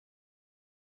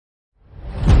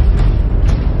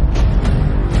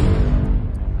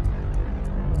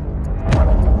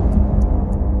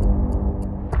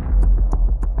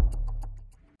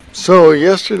So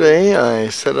yesterday I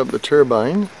set up the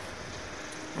turbine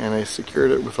and I secured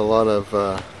it with a lot of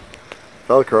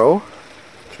Velcro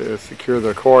to secure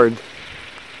the cord,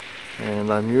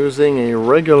 and I'm using a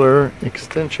regular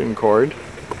extension cord.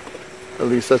 At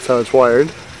least that's how it's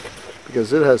wired,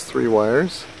 because it has 3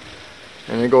 wires,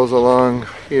 and it goes along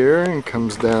here and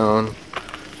comes down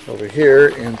over here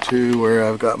into where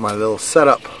I've got my little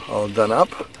setup all done up.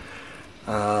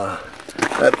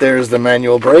 There's the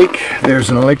manual brake. There's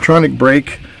an electronic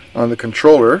brake on the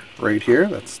controller right here.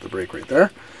 That's the brake right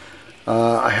there.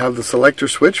 I have the selector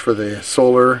switch for the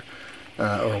solar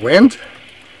or wind.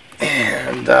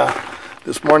 And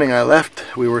this morning I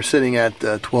left. We were sitting at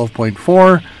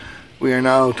 12.4. We are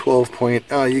now 12.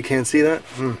 Oh, you can't see that?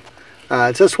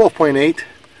 It says 12.8.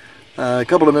 A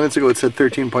couple of minutes ago it said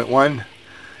 13.1.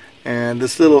 And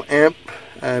this little amp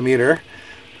meter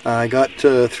I got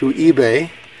through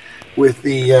eBay with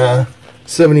the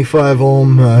 75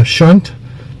 ohm shunt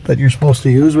that you're supposed to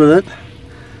use with it,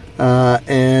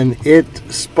 and it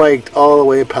spiked all the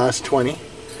way past 20.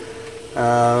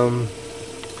 Now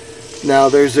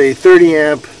there's a 30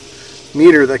 amp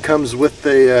meter that comes with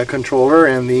the controller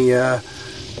and the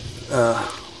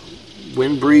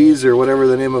wind breeze, or whatever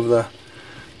the name of the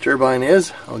turbine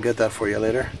is. I'll get that for you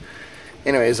later.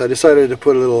 Anyways, I decided to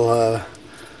put a little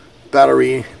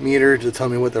battery meter to tell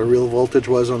me what the real voltage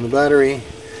was on the battery,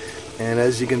 and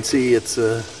as you can see, it's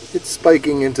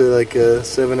spiking into like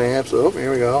 7.5. So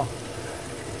here we go,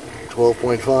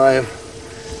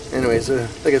 12.5. Anyways,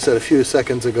 like I said a few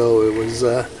seconds ago, it was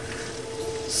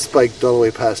spiked all the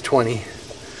way past 20.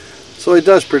 So it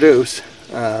does produce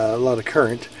a lot of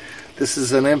current. This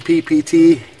is an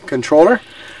MPPT controller,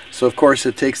 so of course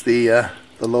it takes the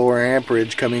lower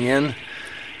amperage coming in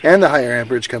and the higher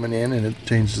amperage coming in, and it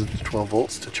changes it to 12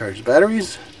 volts to charge the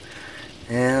batteries.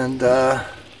 And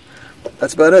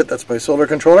that's about it. That's my solar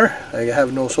controller. I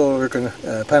have no solar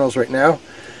panels right now,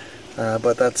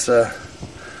 but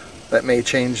that may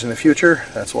change in the future.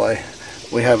 That's why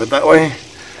we have it that way.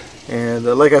 And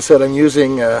like I said, I'm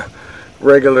using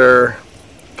regular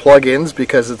plug-ins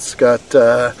because it's got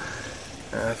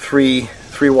three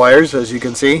wires, as you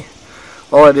can see.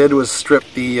 All I did was strip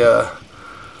the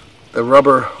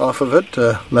rubber off of it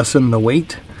to lessen the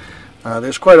weight.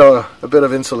 There's quite a bit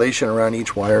of insulation around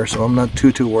each wire, so I'm not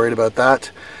too worried about that.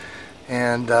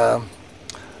 And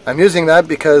I'm using that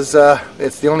because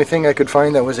it's the only thing I could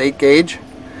find that was 8 gauge.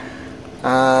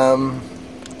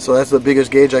 So that's the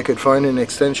biggest gauge I could find in an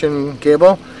extension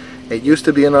cable. It used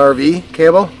to be an RV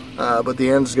cable, but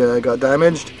the ends got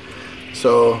damaged,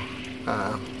 so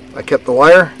I kept the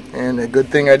wire, and a good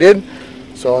thing I did.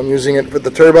 So I'm using it with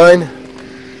the turbine.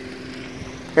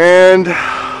 And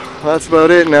that's about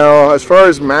it. Now, as far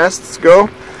as masts go,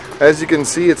 as you can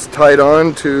see, it's tied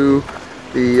on to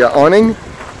the awning.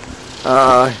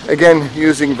 Again,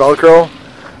 using Velcro.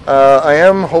 I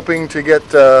am hoping to get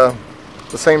the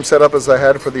same setup as I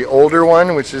had for the older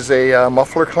one, which is a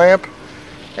muffler clamp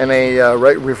and a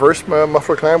reverse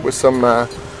muffler clamp with some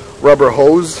rubber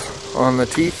hose on the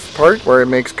teeth part where it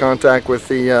makes contact with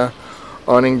the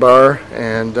awning bar,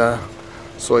 and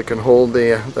so it can hold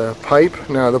the pipe.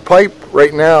 Now the pipe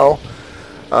right now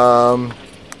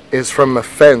is from a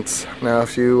fence. Now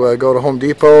if you go to Home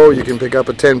Depot, you can pick up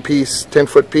a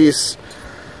 10-foot piece,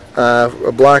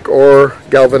 a black or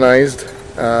galvanized,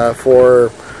 for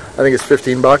I think it's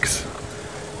 15 bucks.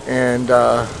 And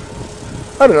I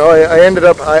don't know, I ended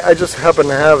up, I just happen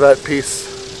to have that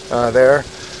piece there.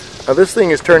 Now this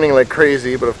thing is turning like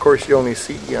crazy, but of course you only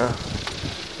see, you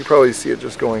probably see it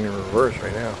just going in reverse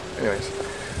right now. Anyways.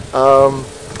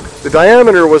 The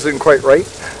diameter wasn't quite right,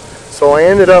 so I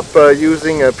ended up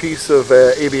using a piece of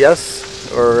ABS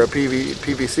or a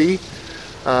PVC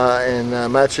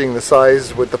and matching the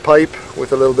size with the pipe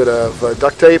with a little bit of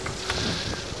duct tape.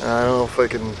 I don't know if I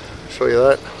can show you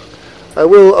that. I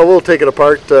will take it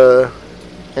apart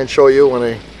and show you when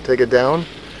I take it down,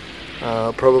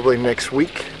 probably next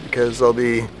week, because I'll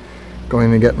be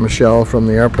going to get Michelle from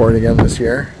the airport again this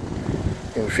year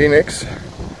in Phoenix.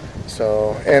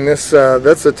 So, and this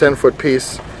that's a 10-foot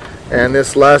piece, and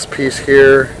this last piece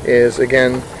here is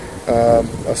again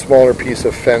a smaller piece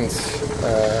of fence.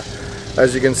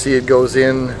 As you can see, it goes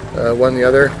in one the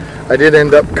other. I did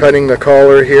end up cutting the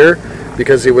collar here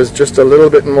because it was just a little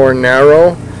bit more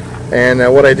narrow, and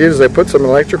what I did is I put some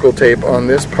electrical tape on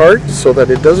this part so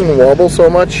that it doesn't wobble so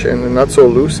much and not so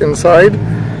loose inside.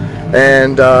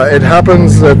 And it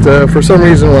happens that for some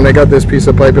reason when I got this piece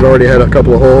of pipe, it already had a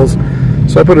couple of holes.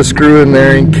 So I put a screw in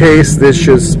there in case this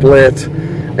should split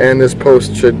and this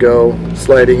post should go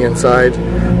sliding inside.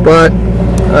 But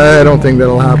I don't think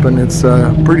that'll happen. It's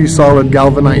pretty solid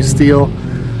galvanized steel.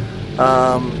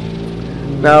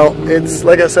 Now it's,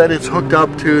 like I said, it's hooked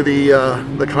up to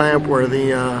the clamp where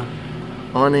the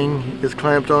awning is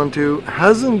clamped onto.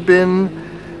 Hasn't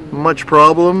been much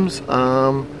problems.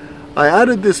 I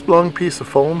added this long piece of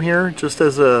foam here just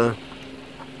as a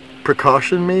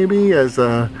precaution, maybe as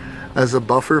a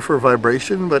buffer for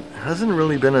vibration, but hasn't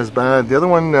really been as bad. The other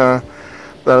one,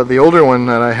 the older one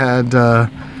that I had,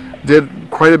 did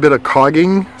quite a bit of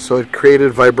cogging, so it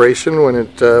created vibration when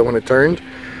it turned.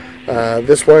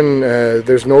 This one,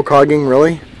 there's no cogging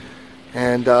really,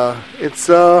 and it's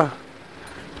the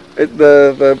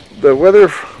weather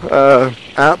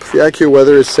app, the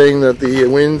AccuWeather, is saying that the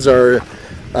winds are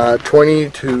 20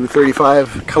 to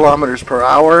 35 kilometers per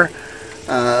hour.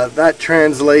 That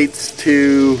translates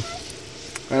to,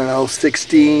 I don't know,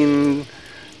 16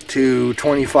 to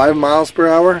 25 miles per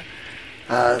hour.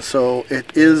 So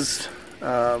it is,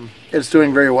 it's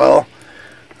doing very well.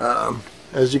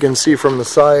 As you can see from the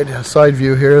side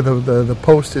view here, the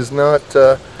post is not,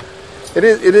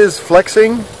 it is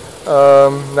flexing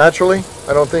naturally.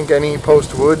 I don't think any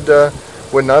post would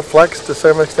not flex to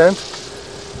some extent,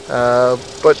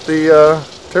 but the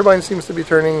turbine seems to be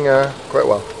turning quite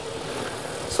well.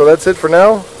 So that's it for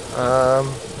now.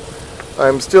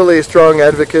 I'm still a strong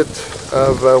advocate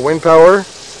of wind power,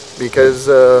 because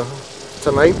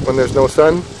tonight, when there's no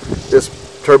sun, this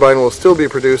turbine will still be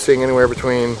producing anywhere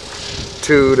between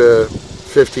 2 to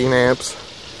 15 amps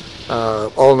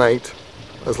all night,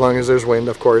 as long as there's wind,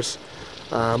 of course.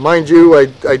 Mind you,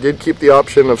 I did keep the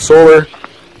option of solar,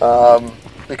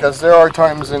 because there are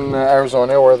times in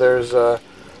Arizona where there's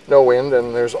no wind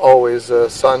and there's always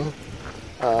sun,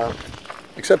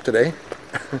 except today.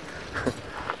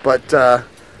 But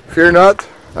fear not,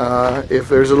 if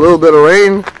there's a little bit of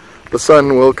rain, the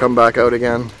sun will come back out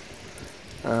again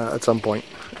at some point,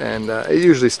 and it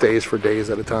usually stays for days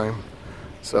at a time.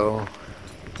 So,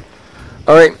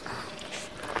 alright,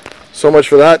 so much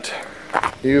for that.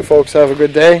 You folks have a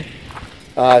good day.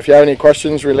 If you have any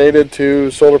questions related to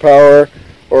solar power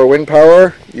or wind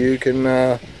power, you can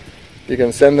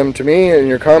send them to me in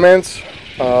your comments.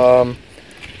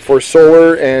 For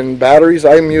solar and batteries,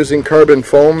 I'm using carbon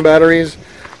foam batteries,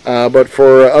 but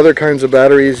for other kinds of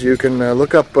batteries, you can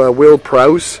look up Will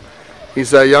Prowse.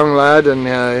 He's a young lad, and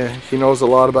he knows a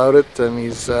lot about it, and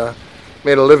he's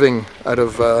made a living out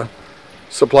of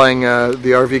supplying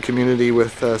the RV community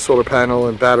with solar panel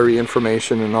and battery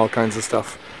information and all kinds of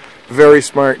stuff. Very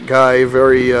smart guy,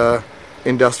 very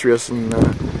industrious, and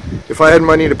if I had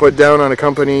money to put down on a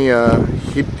company,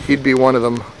 he'd be one of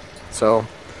them. So,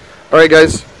 alright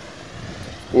guys,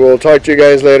 we'll talk to you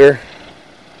guys later.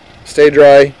 Stay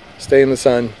dry, stay in the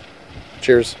sun.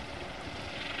 Cheers.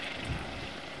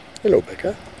 Hello,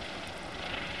 Becca.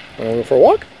 Want to go for a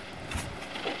walk?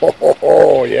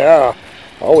 Oh, yeah.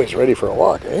 Always ready for a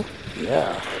walk, eh?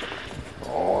 Yeah.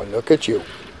 Oh, look at you.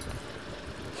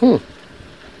 Want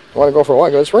to go for a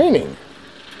walk? It's raining.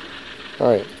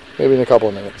 Alright, maybe in a couple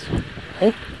of minutes. Okay?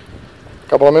 A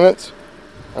couple of minutes?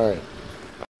 Alright.